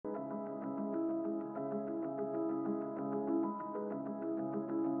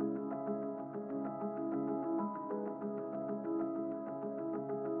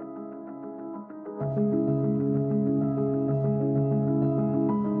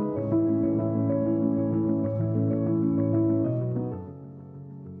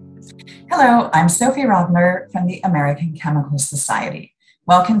Hello, I'm Sophie Rodler from the American Chemical Society.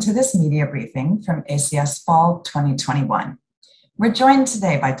 Welcome to this media briefing from ACS Fall 2021. We're joined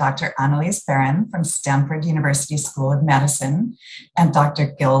today by Dr. Annelise Barron from Stanford University School of Medicine and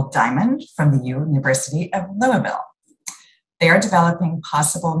Dr. Gil Diamond from the University of Louisville. They are developing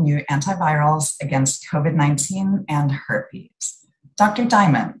possible new antivirals against COVID-19 and herpes. Dr.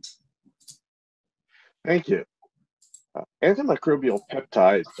 Diamond. Thank you. Antimicrobial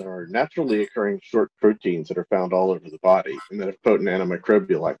peptides are naturally occurring short proteins that are found all over the body and that have potent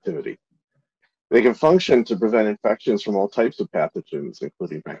antimicrobial activity. They can function to prevent infections from all types of pathogens,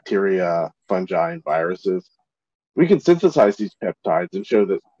 including bacteria, fungi, and viruses. We can synthesize these peptides and show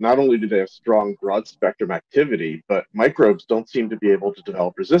that not only do they have strong broad-spectrum activity, but microbes don't seem to be able to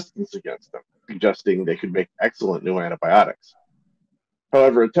develop resistance against them, suggesting they could make excellent new antibiotics.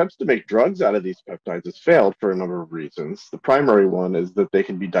 However, attempts to make drugs out of these peptides has failed for a number of reasons. The primary one is that they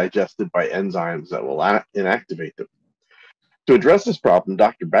can be digested by enzymes that will inactivate them. To address this problem,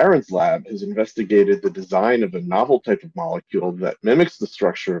 Dr. Barron's lab has investigated the design of a novel type of molecule that mimics the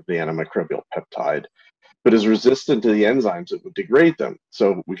structure of the antimicrobial peptide, but is resistant to the enzymes that would degrade them.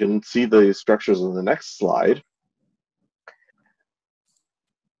 So we can see the structures on the next slide.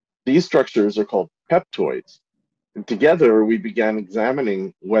 These structures are called peptoids. And together, we began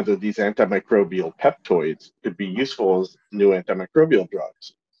examining whether these antimicrobial peptoids could be useful as new antimicrobial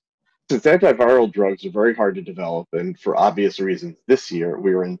drugs. Since antiviral drugs are very hard to develop, and for obvious reasons this year,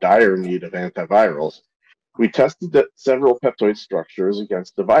 we were in dire need of antivirals, we tested several peptoid structures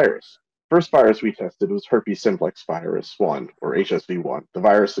against the virus. First virus we tested was herpes simplex virus 1, or HSV1, the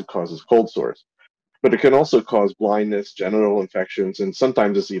virus that causes cold sores. But it can also cause blindness, genital infections, and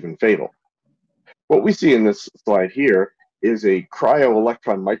sometimes it's even fatal. What we see in this slide here is a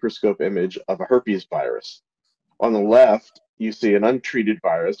cryo-electron microscope image of a herpes virus. On the left, you see an untreated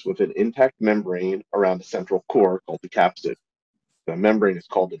virus with an intact membrane around a central core called the capsid. The membrane is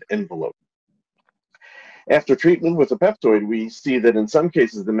called an envelope. After treatment with a peptoid, we see that in some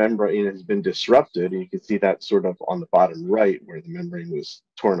cases the membrane has been disrupted. You can see that sort of on the bottom right where the membrane was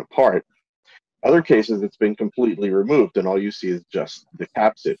torn apart. Other cases, it's been completely removed, and all you see is just the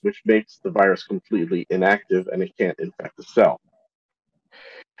capsid, which makes the virus completely inactive and it can't infect the cell.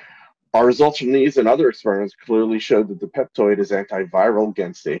 Our results from these and other experiments clearly showed that the peptoid is antiviral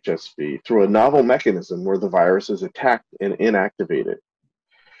against HSV through a novel mechanism where the virus is attacked and inactivated.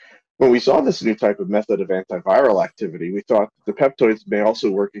 When we saw this new type of method of antiviral activity, we thought the peptoids may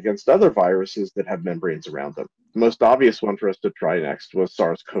also work against other viruses that have membranes around them. The most obvious one for us to try next was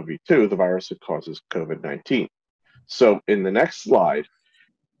SARS-CoV-2, the virus that causes COVID-19. So in the next slide,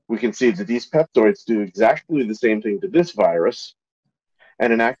 we can see that these peptoids do exactly the same thing to this virus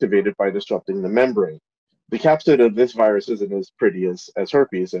and inactivate it by disrupting the membrane. The capsid of this virus isn't as pretty as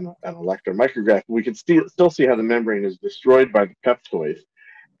herpes in an electron micrograph. We can still see how the membrane is destroyed by the peptoid.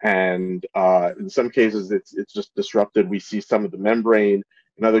 And in some cases, it's just disrupted. We see some of the membrane.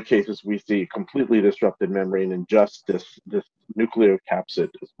 In other cases, we see completely disrupted membrane, and just this nucleocapsid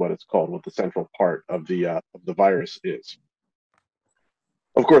is what it's called, what the central part of the virus is.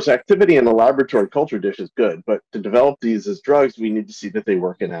 Of course, activity in a laboratory culture dish is good, but to develop these as drugs, we need to see that they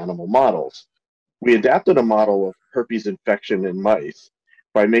work in animal models. We adapted a model of herpes infection in mice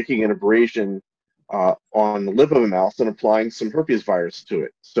by making an abrasion on the lip of a mouse and applying some herpes virus to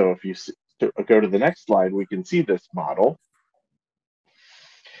it. So if you go to the next slide, we can see this model.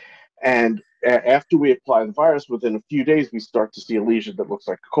 And after we apply the virus, within a few days, we start to see a lesion that looks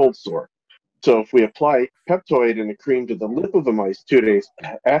like a cold sore. So if we apply peptoid and a cream to the lip of the mice 2 days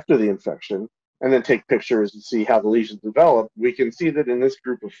after the infection, and then take pictures and see how the lesions develop, we can see that in this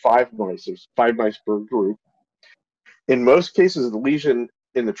group of 5 mice, there's 5 mice per group. In most cases, the lesion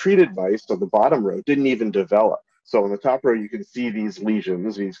in the treated mice on the bottom row didn't even develop. So on the top row, you can see these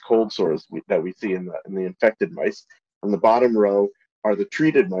lesions, these cold sores that we see in the infected mice. On the bottom row are the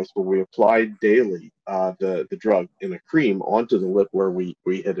treated mice where we applied daily the drug in a cream onto the lip where we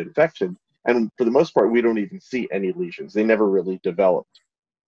had infection. And for the most part, we don't even see any lesions. They never really developed.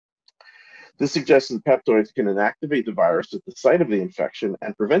 This suggests that peptoids can inactivate the virus at the site of the infection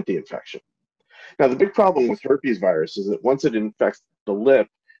and prevent the infection. Now, the big problem with herpes virus is that once it infects the lip,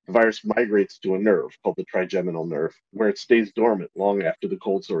 the virus migrates to a nerve called the trigeminal nerve, where it stays dormant long after the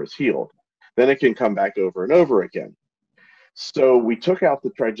cold sore is healed. Then it can come back over and over again. So we took out the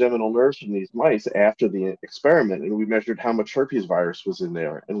trigeminal nerves from these mice after the experiment, and we measured how much herpes virus was in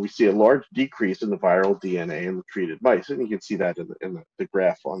there. And we see a large decrease in the viral DNA in the treated mice. And you can see that in the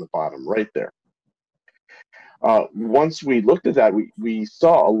graph on the bottom right there. Once we looked at that, we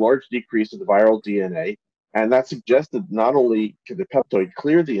saw a large decrease in the viral DNA And that suggested not only can the peptoid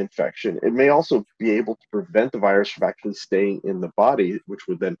clear the infection, it may also be able to prevent the virus from actually staying in the body, which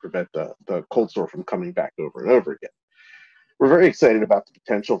would then prevent the cold sore from coming back over and over again. We're very excited about the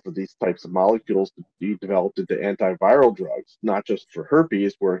potential for these types of molecules to be developed into antiviral drugs, not just for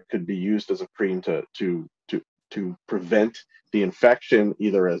herpes, where it could be used as a cream to prevent the infection,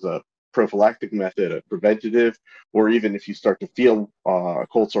 either as a prophylactic method, a preventative, or even if you start to feel a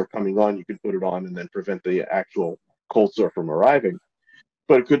cold sore coming on, you can put it on and then prevent the actual cold sore from arriving.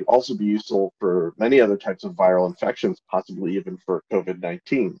 But it could also be useful for many other types of viral infections, possibly even for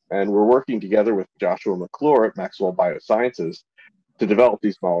COVID-19. And we're working together with Joshua McClure at Maxwell Biosciences to develop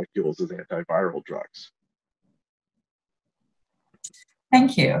these molecules as antiviral drugs.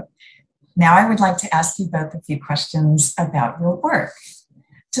 Thank you. Now I would like to ask you both a few questions about your work.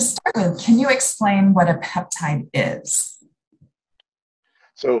 To start with, can you explain what a peptide is?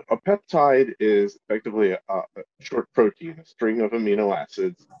 So a peptide is effectively a short protein, a string of amino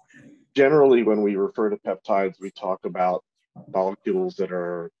acids. Generally, when we refer to peptides, we talk about molecules that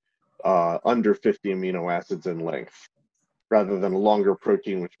are under 50 amino acids in length, rather than a longer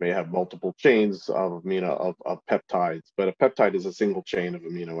protein which may have multiple chains of peptides. But a peptide is a single chain of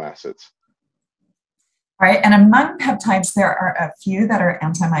amino acids. All right, and among peptides, there are a few that are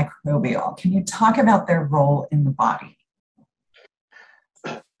antimicrobial. Can you talk about their role in the body?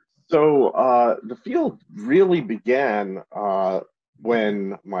 So the field really began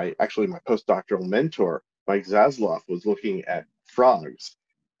when my postdoctoral mentor, Mike Zasloff, was looking at frogs,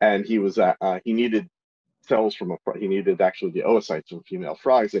 and he needed cells from he needed actually the oocytes from female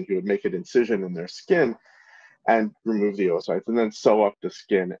frogs, and he would make an incision in their skin and remove the oocytes, and then sew up the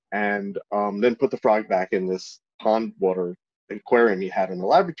skin, and then put the frog back in this pond water aquarium he had in the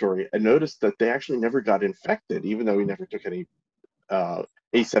laboratory, and noticed that they actually never got infected, even though he never took any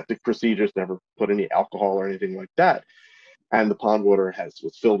aseptic procedures, never put any alcohol or anything like that. And the pond water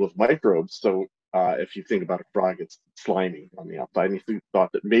was filled with microbes. So if you think about a frog, it's slimy on the outside. And he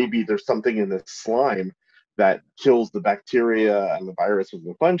thought that maybe there's something in this slime that kills the bacteria and the viruses and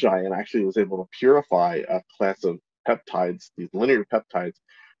the fungi, and actually was able to purify a class of peptides, these linear peptides,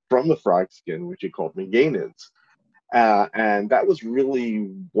 from the frog skin, which he called meganids. And that was really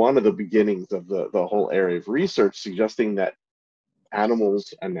one of the beginnings of the whole area of research, suggesting that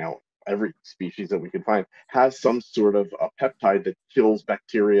animals, and now every species that we can find, has some sort of a peptide that kills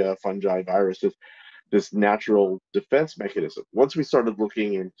bacteria, fungi, viruses, this natural defense mechanism. Once we started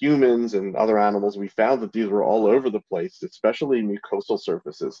looking in humans and other animals, we found that these were all over the place, especially mucosal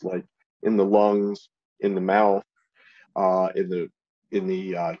surfaces, like in the lungs, in the mouth, in the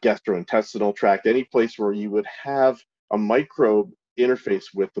gastrointestinal tract, any place where you would have a microbe interface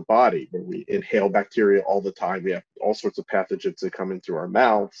with the body, where we inhale bacteria all the time. We have all sorts of pathogens that come in through our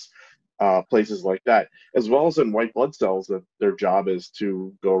mouths, places like that, as well as in white blood cells, that their job is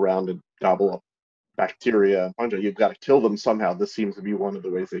to go around and gobble up bacteria and fungi. You've got to kill them somehow. This seems to be one of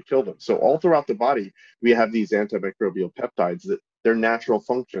the ways they kill them. So all throughout the body, we have these antimicrobial peptides that their natural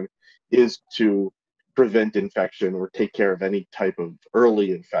function is to prevent infection or take care of any type of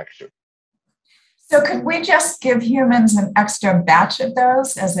early infection. So could we just give humans an extra batch of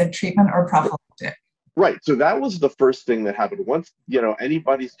those as a treatment or prophylactic? Right. So that was the first thing that happened. Once,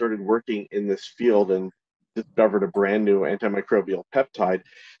 anybody started working in this field and discovered a brand new antimicrobial peptide,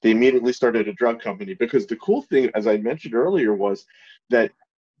 they immediately started a drug company, because the cool thing, as I mentioned earlier, was that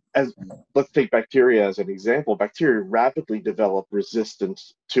let's take bacteria as an example. Bacteria rapidly develop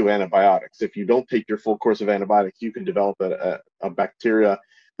resistance to antibiotics. If you don't take your full course of antibiotics, you can develop a bacterium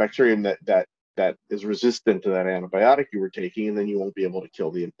that is resistant to that antibiotic you were taking, and then you won't be able to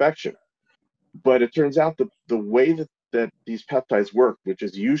kill the infection. But it turns out that the way that these peptides work, which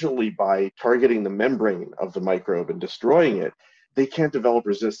is usually by targeting the membrane of the microbe and destroying it, they can't develop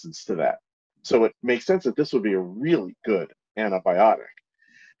resistance to that. So it makes sense that this would be a really good antibiotic.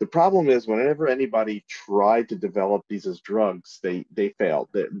 The problem is, whenever anybody tried to develop these as drugs, they failed.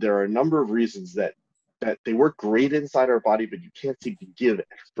 There are a number of reasons that they work great inside our body, but you can't seem to give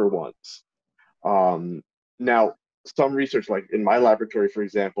extra ones. Now, some research, like in my laboratory, for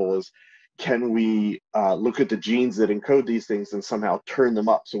example, is, can we look at the genes that encode these things and somehow turn them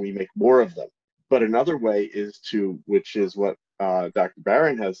up so we make more of them? But another way is which is what Dr.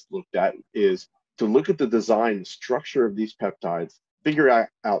 Barron has looked at, is to look at the design structure of these peptides, figure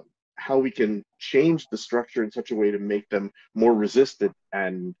out how we can change the structure in such a way to make them more resistant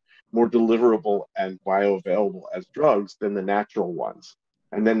and more deliverable and bioavailable as drugs than the natural ones.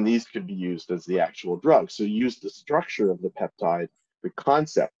 And then these could be used as the actual drug. So use the structure of the peptide, the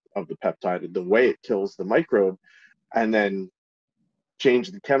concept of the peptide, and the way it kills the microbe, and then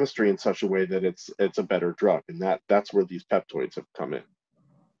change the chemistry in such a way that it's a better drug, and that's where these peptoids have come in.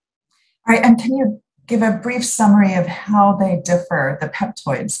 All right, and can you give a brief summary of how they differ, the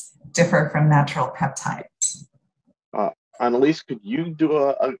peptoids differ from natural peptides? Annelise, could you do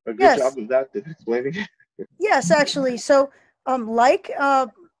a good Yes. job of that, explaining it? Yes, actually. So, like,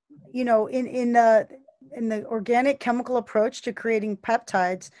 you know, in the organic chemical approach to creating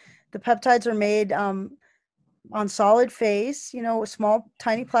peptides, the peptides are made on solid phase, you know, with small,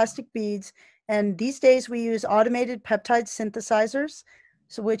 tiny plastic beads. And these days we use automated peptide synthesizers,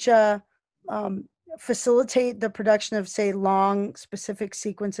 so which facilitate the production of, say, long, specific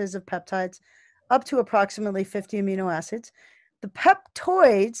sequences of peptides, up to approximately 50 amino acids. The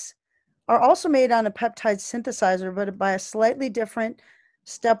peptoids are also made on a peptide synthesizer, but by a slightly different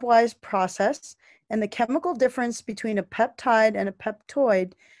stepwise process. And the chemical difference between a peptide and a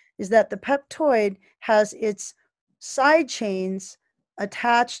peptoid is that the peptoid has its side chains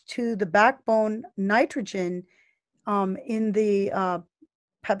attached to the backbone nitrogen in the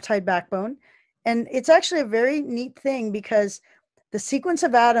peptide backbone. And it's actually a very neat thing because the sequence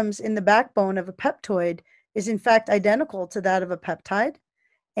of atoms in the backbone of a peptoid is in fact identical to that of a peptide.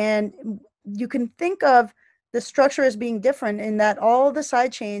 And you can think of the structure as being different in that all the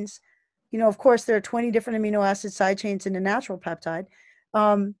side chains, you know, of course, there are 20 different amino acid side chains in a natural peptide,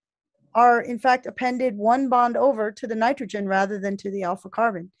 are in fact appended one bond over to the nitrogen rather than to the alpha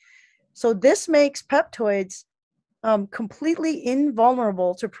carbon. So this makes peptoids completely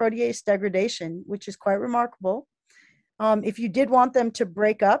invulnerable to protease degradation, which is quite remarkable. If you did want them to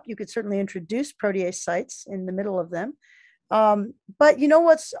break up, you could certainly introduce protease sites in the middle of them. But you know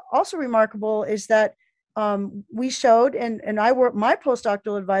what's also remarkable is that we showed, and my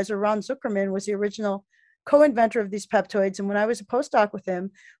postdoctoral advisor, Ron Zuckerman, was the original co-inventor of these peptoids. And when I was a postdoc with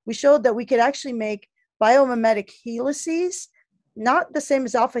him, we showed that we could actually make biomimetic helices, not the same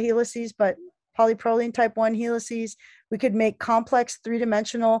as alpha helices, but polyproline type 1 helices. We could make complex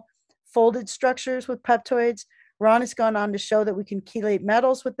three-dimensional folded structures with peptoids. Ron has gone on to show that we can chelate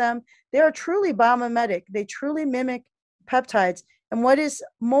metals with them. They are truly biomimetic. They truly mimic peptides. And what is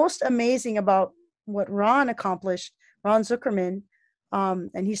most amazing about what Ron accomplished, Ron Zuckerman,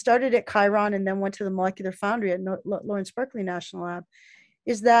 and he started at Chiron and then went to the Molecular Foundry at Lawrence Berkeley National Lab,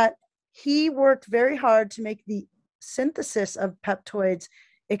 is that he worked very hard to make the synthesis of peptoids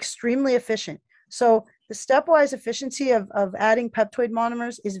extremely efficient. So the stepwise efficiency of adding peptoid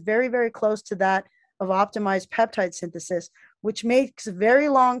monomers is very, very close to that of optimized peptide synthesis, which makes very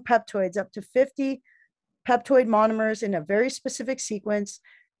long peptoids, up to 50 peptoid monomers in a very specific sequence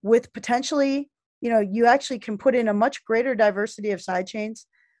with potentially, you know, you actually can put in a much greater diversity of side chains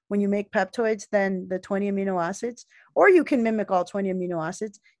when you make peptoids than the 20 amino acids, or you can mimic all 20 amino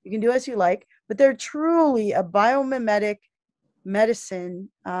acids. You can do as you like, but they're truly a biomimetic medicine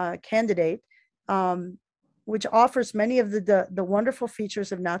candidate, which offers many of the wonderful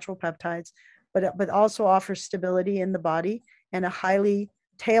features of natural peptides, but also offers stability in the body and a highly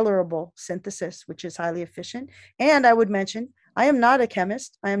tailorable synthesis, which is highly efficient. And I would mention, I am not a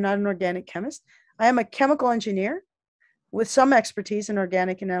chemist. I am not an organic chemist. I am a chemical engineer with some expertise in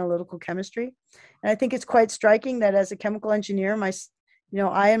organic and analytical chemistry. And I think it's quite striking that as a chemical engineer,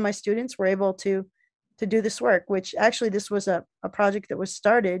 I and my students were able to do this work, which actually this was a project that was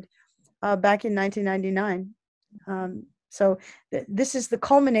started back in 1999. So this is the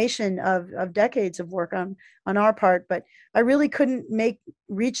culmination of decades of work on our part, but I really couldn't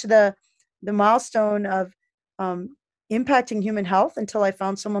reach the milestone of impacting human health until I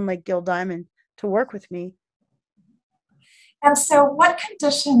found someone like Gil Diamond to work with me. And so what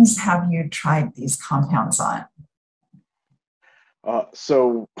conditions have you tried these compounds on?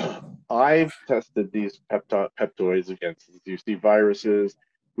 So I've tested these peptoids against, as you see, viruses.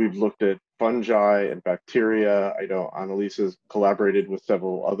 We've looked at fungi and bacteria. I know Annelise has collaborated with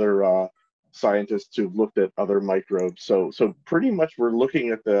several other scientists who've looked at other microbes. So pretty much we're looking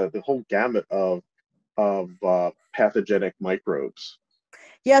at the whole gamut of pathogenic microbes.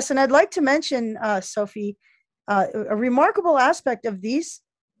 Yes, and I'd like to mention, Sophie, a remarkable aspect of these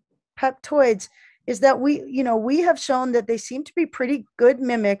peptoids is that we have shown that they seem to be pretty good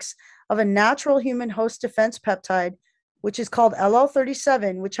mimics of a natural human host defense peptide, which is called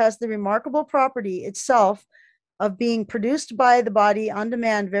LL37, which has the remarkable property itself of being produced by the body on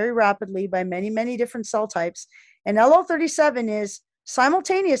demand very rapidly by many, many different cell types. And LL37 is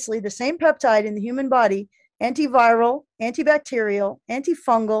simultaneously the same peptide in the human body, antiviral, antibacterial,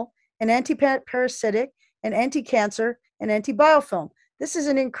 antifungal, and antiparasitic, and anti-cancer, and antibiofilm. This is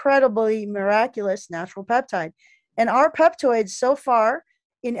an incredibly miraculous natural peptide. And our peptoids so far,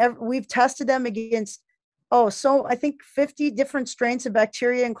 we've tested them against Oh, so I think 50 different strains of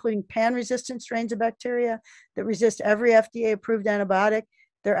bacteria, including pan-resistant strains of bacteria that resist every FDA-approved antibiotic.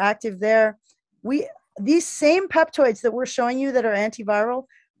 They're active there. These same peptoids that we're showing you that are antiviral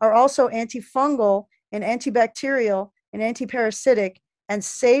are also antifungal and antibacterial and antiparasitic and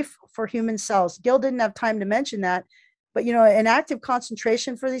safe for human cells. Gil didn't have time to mention that, but an active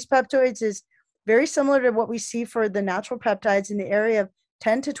concentration for these peptoids is very similar to what we see for the natural peptides in the area of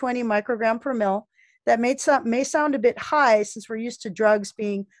 10 to 20 microgram per mil. That may sound a bit high since we're used to drugs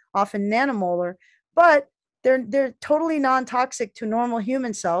being often nanomolar, but they're totally non-toxic to normal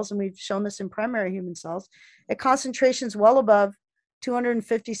human cells, and we've shown this in primary human cells at concentrations well above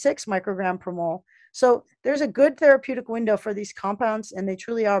 256 microgram per mole. So there's a good therapeutic window for these compounds, and they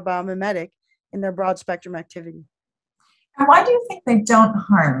truly are biomimetic in their broad spectrum activity. And why do you think they don't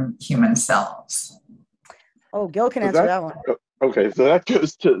harm human cells? Oh, Gil can answer that one. Okay, so that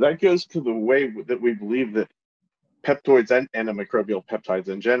goes to the way that we believe that peptoids and antimicrobial peptides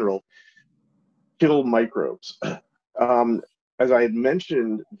in general kill microbes. As I had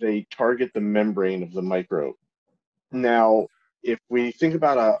mentioned, they target the membrane of the microbe. Now, if we think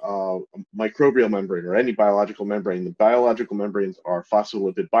about a microbial membrane or any biological membrane, the biological membranes are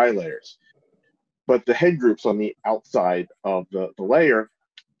phospholipid bilayers. But the head groups on the outside of the layer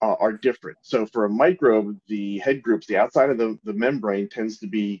are different. So for a microbe, the head groups, the outside of the membrane tends to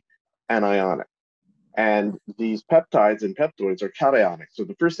be anionic. And these peptides and peptoids are cationic. So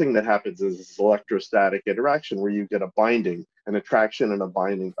the first thing that happens is this electrostatic interaction where you get a binding, an attraction and a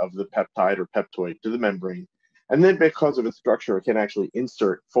binding of the peptide or peptoid to the membrane. And then because of its structure, it can actually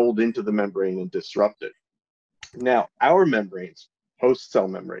fold into the membrane and disrupt it. Now, our membranes, host cell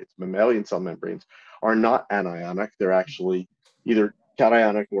membranes, mammalian cell membranes, are not anionic. They're actually either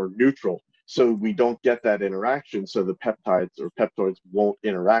cationic or neutral. So we don't get that interaction. So the peptides or peptoids won't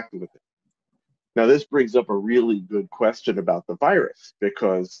interact with it. Now, this brings up a really good question about the virus,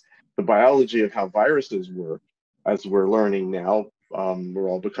 because the biology of how viruses work, as we're learning now, we're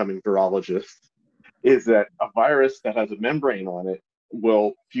all becoming virologists, is that a virus that has a membrane on it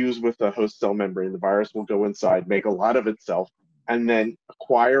will fuse with the host cell membrane. The virus will go inside, make a lot of itself, and then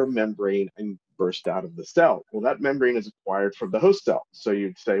acquire membrane and burst out of the cell. Well, that membrane is acquired from the host cell. So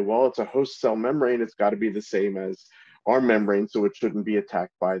you'd say, well, it's a host cell membrane. It's got to be the same as our membrane, so it shouldn't be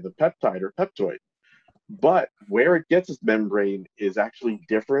attacked by the peptide or peptoid. But where it gets its membrane is actually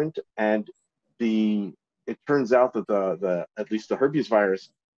different, and it turns out that at least the herpes virus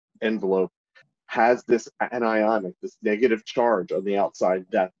envelope has this anionic, this negative charge on the outside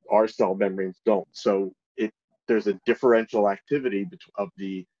that our cell membranes don't. So there's a differential activity of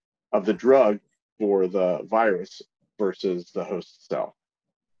the drug for the virus versus the host cell.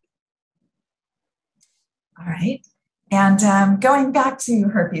 All right. And going back to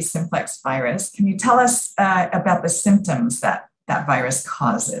herpes simplex virus, can you tell us about the symptoms that virus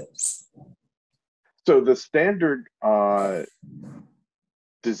causes? So the standard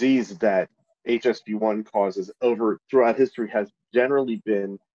disease that HSV1 causes throughout history has generally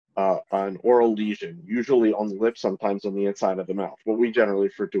been an oral lesion, usually on the lips, sometimes on the inside of the mouth, what we generally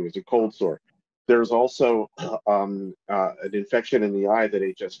refer to as a cold sore. There's also an infection in the eye that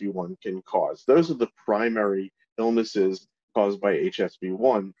HSV1 can cause. Those are the primary illnesses caused by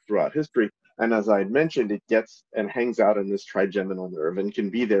HSV1 throughout history. And as I had mentioned, it gets and hangs out in this trigeminal nerve and can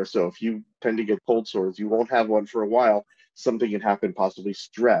be there. So if you tend to get cold sores, you won't have one for a while. Something can happen, possibly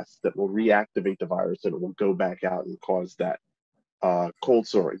stress, that will reactivate the virus and it will go back out and cause that cold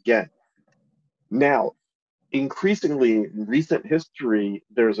sore again. Now, increasingly in recent history,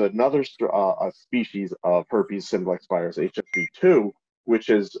 there's another a species of herpes simplex virus, HSV2, which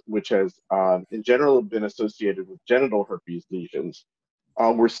has in general been associated with genital herpes lesions.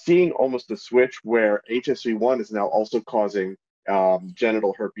 We're seeing almost a switch where HSV1 is now also causing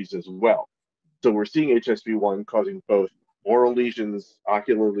genital herpes as well. So we're seeing HSV1 causing both oral lesions,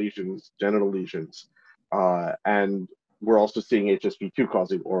 ocular lesions, genital lesions, and we're also seeing HSV2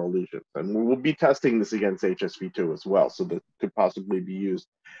 causing oral lesions. And we will be testing this against HSV2 as well. So that could possibly be used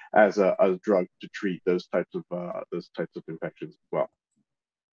as a drug to treat those types of infections as well.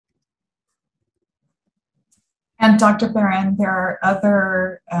 And Dr. Barron, there are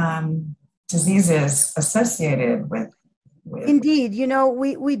other diseases associated with. Indeed,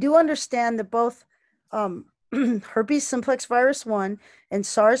 we do understand that both herpes simplex virus 1 and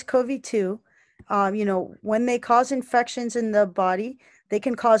SARS-CoV-2, when they cause infections in the body, they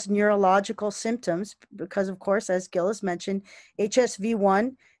can cause neurological symptoms because, of course, as Gil has mentioned,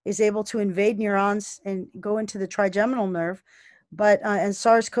 HSV1 is able to invade neurons and go into the trigeminal nerve, and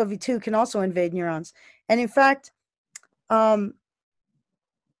SARS-CoV-2 can also invade neurons. And in fact,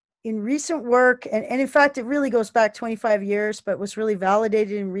 in recent work, and in fact, it really goes back 25 years, but was really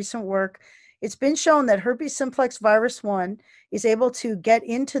validated in recent work. It's been shown that herpes simplex virus 1 is able to get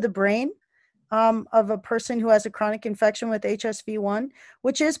into the brain of a person who has a chronic infection with HSV1,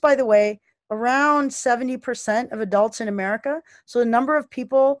 which is, by the way, around 70% of adults in America. So the number of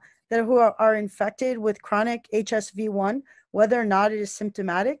people who are infected with chronic HSV1, whether or not it is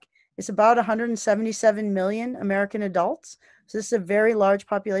symptomatic, is about 177 million American adults. So this is a very large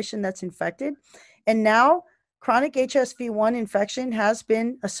population that's infected. And now chronic HSV1 infection has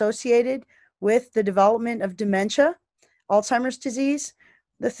been associated with the development of dementia, Alzheimer's disease.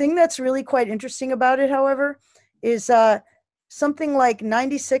 The thing that's really quite interesting about it, however, is something like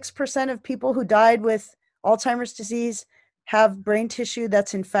 96% of people who died with Alzheimer's disease have brain tissue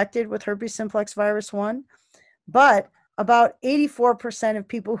that's infected with herpes simplex virus 1, but about 84% of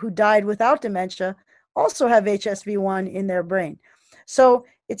people who died without dementia also have HSV1 in their brain. So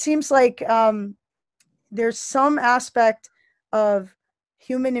it seems like there's some aspect of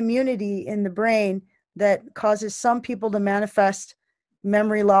human immunity in the brain that causes some people to manifest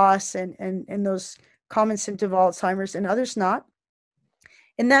memory loss and those common symptoms of Alzheimer's and others not.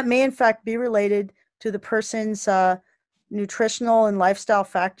 And that may in fact be related to the person's nutritional and lifestyle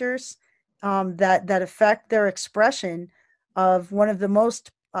factors that affect their expression of one of the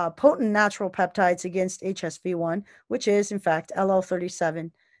most potent natural peptides against HSV1, which is in fact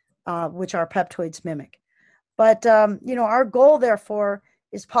LL37, which our peptoids mimic. But our goal, therefore,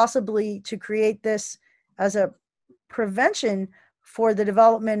 is possibly to create this as a prevention for the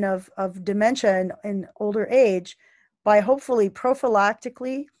development of dementia in older age by hopefully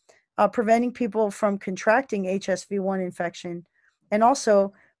prophylactically preventing people from contracting HSV1 infection, and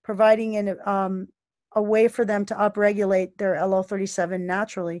also providing a way for them to upregulate their LL37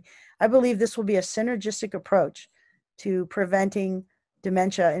 naturally. I believe this will be a synergistic approach to preventing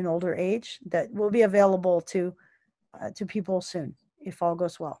dementia in older age that will be available to people soon, if all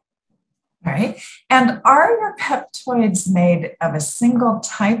goes well. All right. And are your peptoids made of a single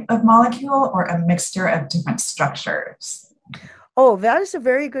type of molecule or a mixture of different structures? Oh, that is a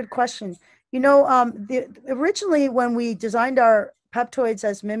very good question. Originally, when we designed our peptoids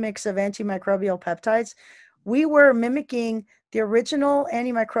as mimics of antimicrobial peptides, we were mimicking the original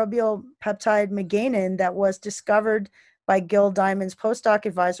antimicrobial peptide meganin that was discovered by Gil Diamond's postdoc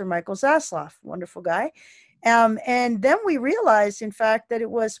advisor, Michael Zasloff, wonderful guy. And then we realized, in fact, that it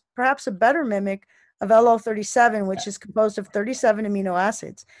was perhaps a better mimic of LO37, which is composed of 37 amino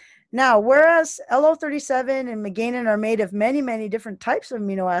acids. Now, whereas LO37 and meganin are made of many, many different types of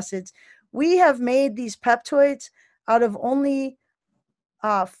amino acids, we have made these peptoids out of only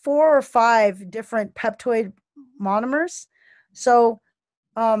 4 or 5 different peptoid monomers. So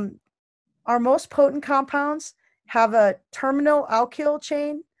our most potent compounds have a terminal alkyl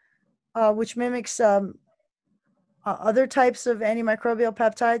chain, which mimics other types of antimicrobial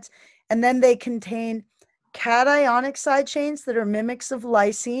peptides. And then they contain cationic side chains that are mimics of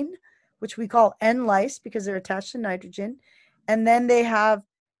lysine, which we call N-lyse because they're attached to nitrogen. And then they have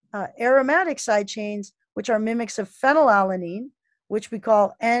aromatic side chains, which are mimics of phenylalanine, which we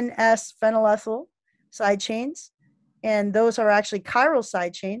call N,S-phenylethyl side chains. And those are actually chiral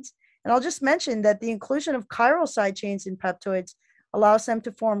side chains. And I'll just mention that the inclusion of chiral side chains in peptoids allows them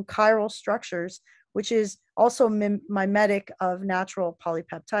to form chiral structures, which is also mimetic of natural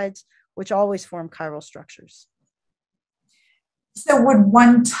polypeptides, which always form chiral structures. So would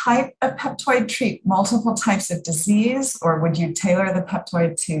one type of peptoid treat multiple types of disease, or would you tailor the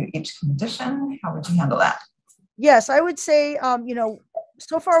peptoid to each condition? How would you handle that? Yes, I would say,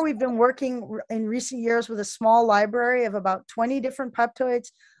 so far we've been working in recent years with a small library of about 20 different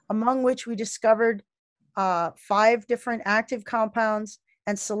peptoids, among which we discovered 5 different active compounds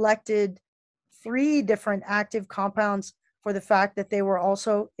and selected 3 different active compounds for the fact that they were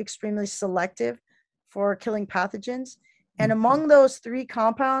also extremely selective for killing pathogens. And among those 3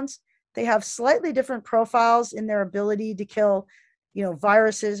 compounds, they have slightly different profiles in their ability to kill,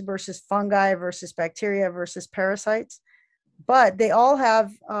 viruses versus fungi versus bacteria versus parasites. But they all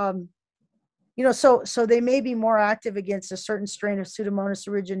have, so they may be more active against a certain strain of Pseudomonas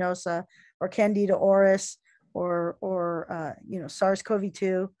aeruginosa or Candida auris or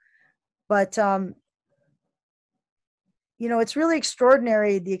SARS-CoV-2. But, it's really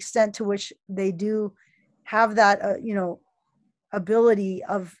extraordinary the extent to which they do have that, ability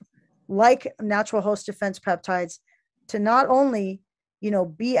of, like natural host defense peptides, to not only,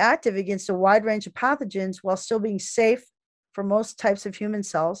 be active against a wide range of pathogens while still being safe for most types of human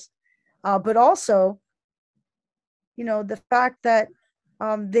cells, but also, the fact that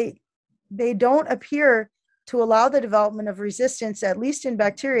they don't appear to allow the development of resistance, at least in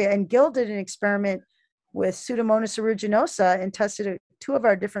bacteria. And Gil did an experiment with Pseudomonas aeruginosa and tested two of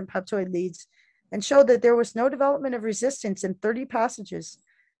our different peptoid leads and showed that there was no development of resistance in 30 passages.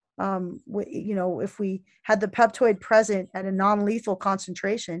 If we had the peptoid present at a non-lethal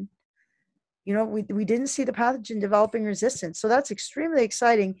concentration, we didn't see the pathogen developing resistance. So that's extremely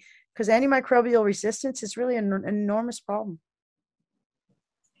exciting because antimicrobial resistance is really an enormous problem.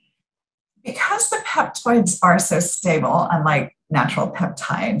 Because the peptoids are so stable, unlike natural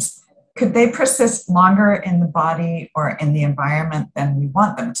peptides, could they persist longer in the body or in the environment than we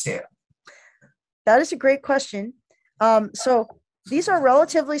want them to? That is a great question. So these are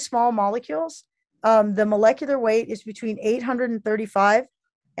relatively small molecules. The molecular weight is between 835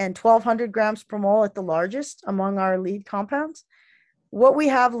 and 1200 grams per mole at the largest among our lead compounds. What we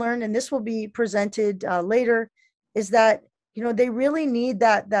have learned, and this will be presented later, is that they really need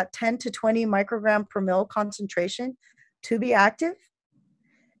that 10 to 20 microgram per mil concentration to be active.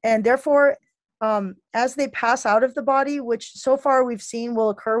 And therefore, as they pass out of the body, which so far we've seen will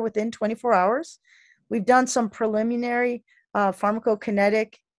occur within 24 hours, we've done some preliminary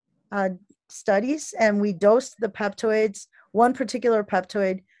pharmacokinetic studies, and we dosed the peptoids, one particular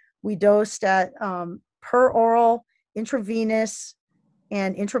peptoid, we dosed at per oral, intravenous,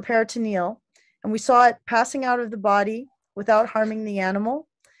 and intraperitoneal. And we saw it passing out of the body without harming the animal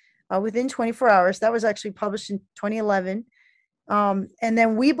within 24 hours. That was actually published in 2011. And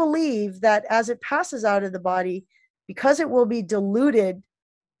then we believe that as it passes out of the body, because it will be diluted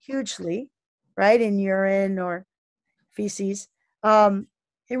hugely, right, in urine or feces,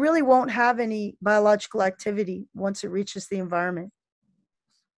 it really won't have any biological activity once it reaches the environment.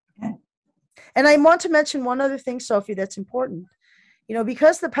 Okay. And I want to mention one other thing, Sophie, that's important.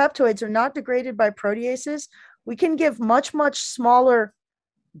 Because the peptoids are not degraded by proteases, we can give much, much smaller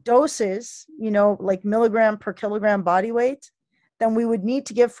doses, like milligram per kilogram body weight, than we would need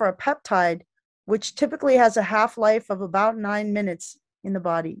to give for a peptide, which typically has a half-life of about 9 minutes in the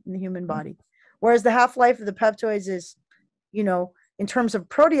body, in the human body. Whereas the half-life of the peptoids is, in terms of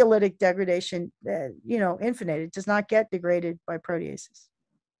proteolytic degradation, infinite. It does not get degraded by proteases.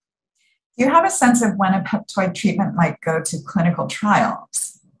 Do you have a sense of when a peptoid treatment might go to clinical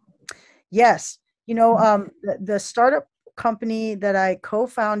trials? Yes. The startup company that I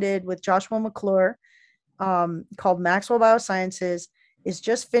co-founded with Joshua McClure, called Maxwell Biosciences, is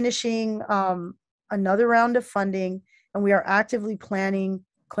just finishing another round of funding, and we are actively planning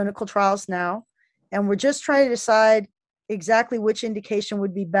clinical trials now. And we're just trying to decide exactly which indication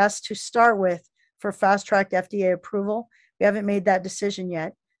would be best to start with for fast-track FDA approval. We haven't made that decision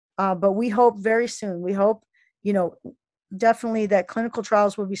yet, but we hope very soon. We hope, definitely that clinical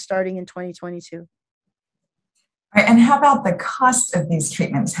trials will be starting in 2022. All right, and how about the cost of these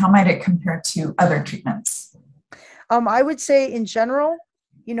treatments? How might it compare to other treatments? I would say in general,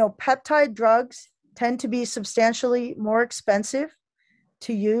 peptide drugs tend to be substantially more expensive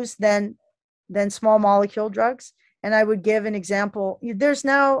to use than small molecule drugs. And I would give an example. There's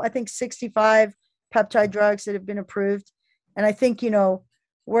now, I think, 65 peptide drugs that have been approved. And I think,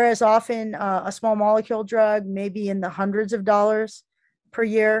 whereas often a small molecule drug may be in the hundreds of dollars per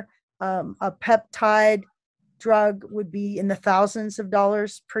year, a peptide drug would be in the thousands of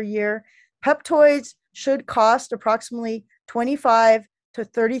dollars per year. Peptoids should cost approximately 25 to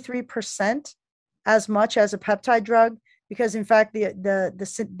 33% as much as a peptide drug, because in fact,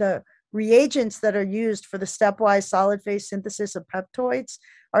 the reagents that are used for the stepwise solid phase synthesis of peptoids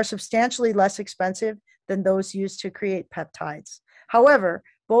are substantially less expensive than those used to create peptides. However,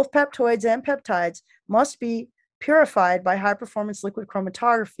 both peptoids and peptides must be purified by high performance liquid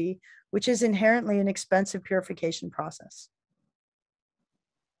chromatography, which is inherently an expensive purification process.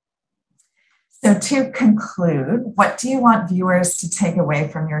 So to conclude, what do you want viewers to take away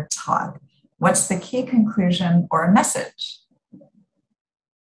from your talk? What's the key conclusion or message?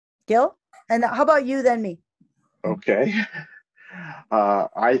 Gil? And how about you, then me? Okay.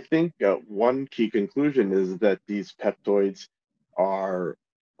 I think one key conclusion is that these peptoids are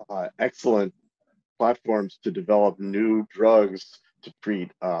excellent platforms to develop new drugs to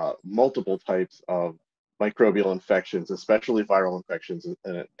treat multiple types of microbial infections, especially viral infections,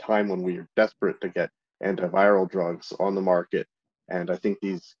 at a time when we are desperate to get antiviral drugs on the market. And I think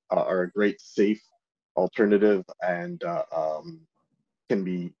these are a great, safe alternative and can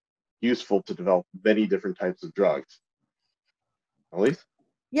be useful to develop many different types of drugs. Annelise?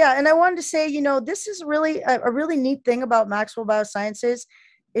 Yeah, and I wanted to say, this is really a really neat thing about Maxwell Biosciences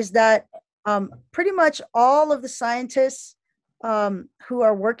is that pretty much all of the scientists who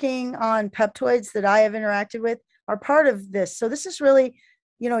are working on peptoids that I have interacted with are part of this. So this is really,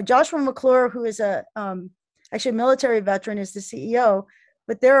 Joshua McClure, who is a actually a military veteran, is the CEO,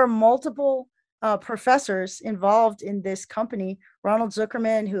 but there are multiple professors involved in this company. Ronald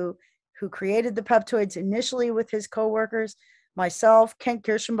Zuckerman, who created the peptoids initially with his coworkers, myself, Kent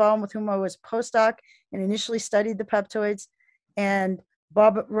Kirschenbaum, with whom I was postdoc and initially studied the peptoids, and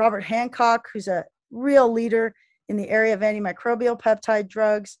Robert Hancock, who's a real leader in the area of antimicrobial peptide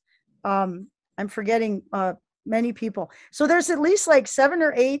drugs. I'm forgetting many people. So there's at least like 7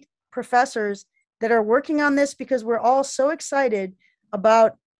 or 8 professors that are working on this because we're all so excited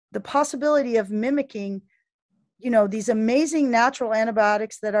about the possibility of mimicking, these amazing natural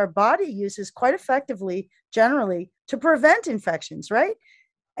antibiotics that our body uses quite effectively, generally, to prevent infections, right?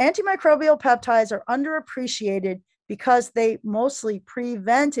 Antimicrobial peptides are underappreciated because they mostly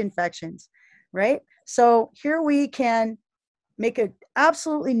prevent infections, right? So here we can make an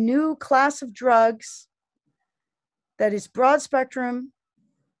absolutely new class of drugs that is broad spectrum.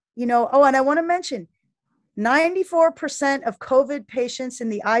 And I want to mention 94% of COVID patients in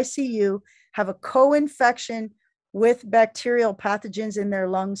the ICU have a co-infection with bacterial pathogens in their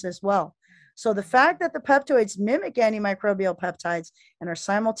lungs as well. So the fact that the peptoids mimic antimicrobial peptides and are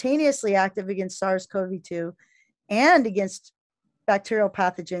simultaneously active against SARS-CoV-2 and against bacterial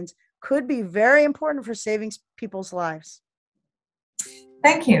pathogens could be very important for saving people's lives.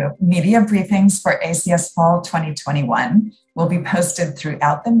 Thank you. Media briefings for ACS Fall 2021 will be posted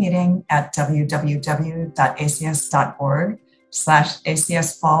throughout the meeting at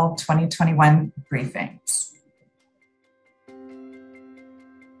www.acs.org/ACS Fall 2021 briefings.